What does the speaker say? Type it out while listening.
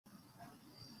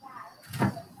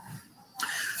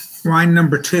Wine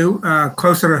number 2,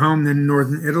 closer to home than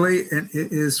northern Italy, and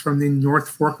it is from the North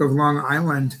Fork of Long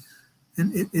Island,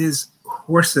 and it is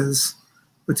Horses,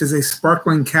 which is a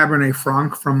sparkling Cabernet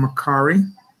Franc from Macari,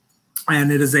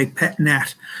 and it is a pet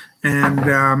nat.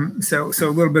 And so a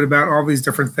little bit about all these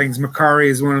different things. Macari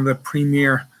is one of the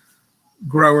premier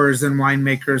growers and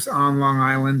winemakers on Long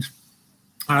Island.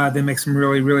 They make some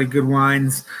really, really good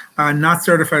wines. Not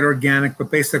certified organic, but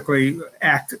basically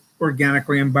act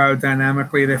organically and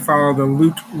biodynamically. They follow the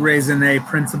lutte raisonné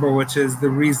principle, which is the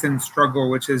reason struggle,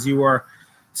 which is you are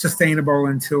sustainable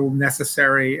until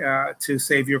necessary to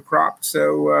save your crop.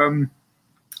 So,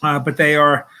 but they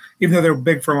are, even though they're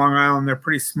big for Long Island, they're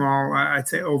pretty small, I'd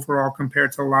say, overall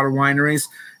compared to a lot of wineries.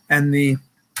 And the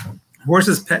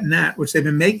Horses Pet Nat, which they've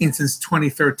been making since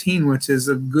 2013, which is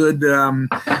a good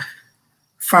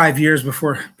 5 years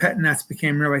before pet nats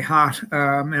became really hot.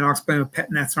 And I'll explain what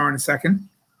pet nats are in a second.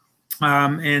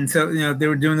 And so, you know, they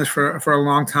were doing this for a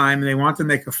long time, and they want to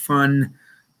make a fun,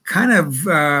 kind of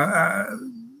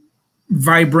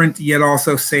vibrant yet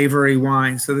also savory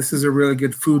wine. So this is a really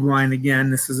good food wine. Again,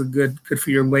 this is a good for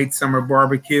your late summer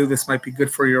barbecue. This might be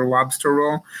good for your lobster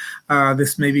roll.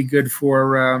 This may be good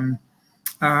for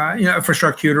you know, for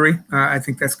charcuterie. I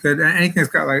think that's good. Anything that's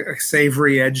got like a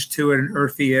savory edge to it, an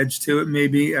earthy edge to it,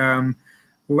 maybe.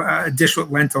 A dish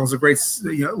with lentils, a great,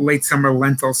 you know, late summer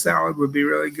lentil salad would be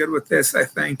really good with this, I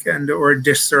think, and or a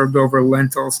dish served over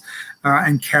lentils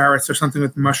and carrots, or something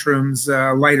with mushrooms.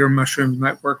 Lighter mushrooms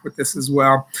might work with this as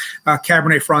well.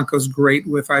 Cabernet Franc goes great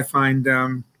with, I find,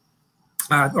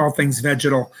 all things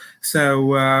vegetal.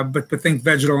 So, but think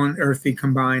vegetal and earthy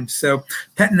combined. So,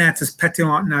 pet nats is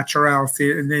pétillant naturel. It's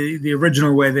the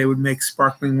original way they would make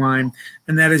sparkling wine,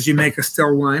 and that is you make a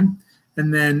still wine,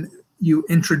 and then you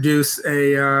introduce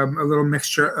a little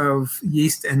mixture of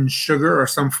yeast and sugar, or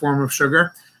some form of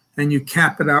sugar, and you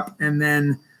cap it up, and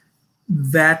then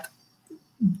that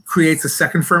creates a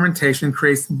second fermentation,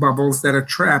 creates bubbles that are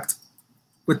trapped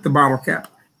with the bottle cap.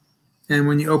 And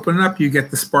when you open it up, you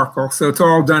get the sparkle. So it's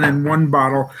all done in one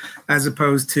bottle, as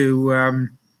opposed to you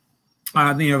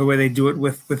know, the way they do it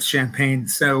with champagne.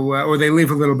 So or they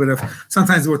leave a little bit of.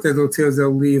 Sometimes what they do too is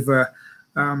they'll leave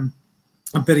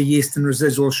a bit of yeast and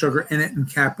residual sugar in it,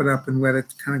 and cap it up and let it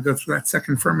kind of go through that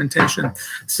second fermentation.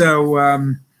 So,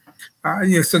 you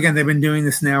know, so again, they've been doing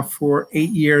this now for 8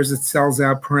 years. It sells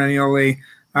out perennially.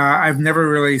 I've never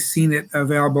really seen it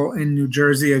available in New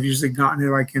Jersey. I've usually gotten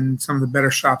it like in some of the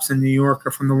better shops in New York,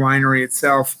 or from the winery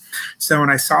itself. So when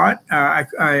I saw it,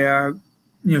 I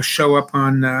you know, show up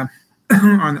on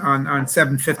on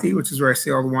 750, which is where I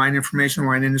see all the wine information,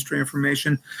 wine industry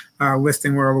information,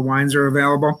 listing where all the wines are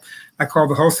available. I called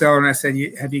the wholesaler and I said,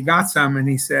 have you got some? And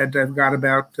he said, I've got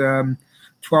about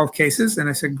 12 cases. And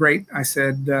I said, great. I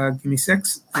said, give me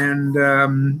 6.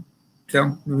 And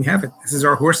so we have it. This is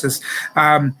our Horses.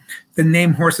 The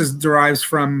name Horses derives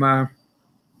from the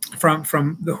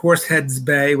Horseheads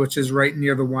Bay, which is right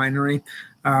near the winery.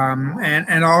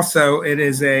 And also it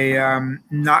is a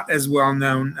not as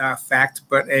well-known fact,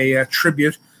 but a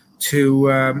tribute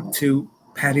to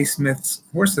Patti Smith's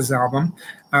Horses album,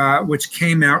 which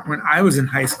came out when I was in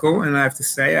high school. And I have to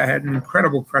say, I had an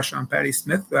incredible crush on Patti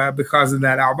Smith because of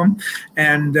that album,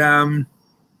 and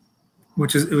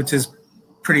which is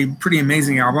pretty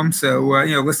amazing album. So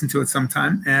you know, listen to it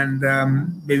sometime, and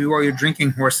maybe while you're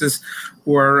drinking Horses,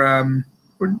 or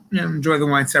you know, enjoy the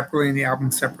wine separately and the album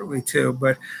separately too.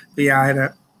 But yeah, I had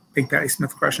a big Patti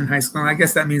Smith crush in high school, and I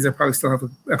guess that means I probably still have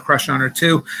a crush on her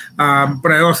too.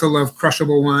 But I also love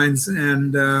crushable wines,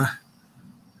 and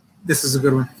this is a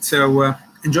good one. So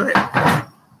enjoy it. I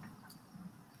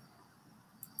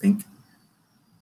think.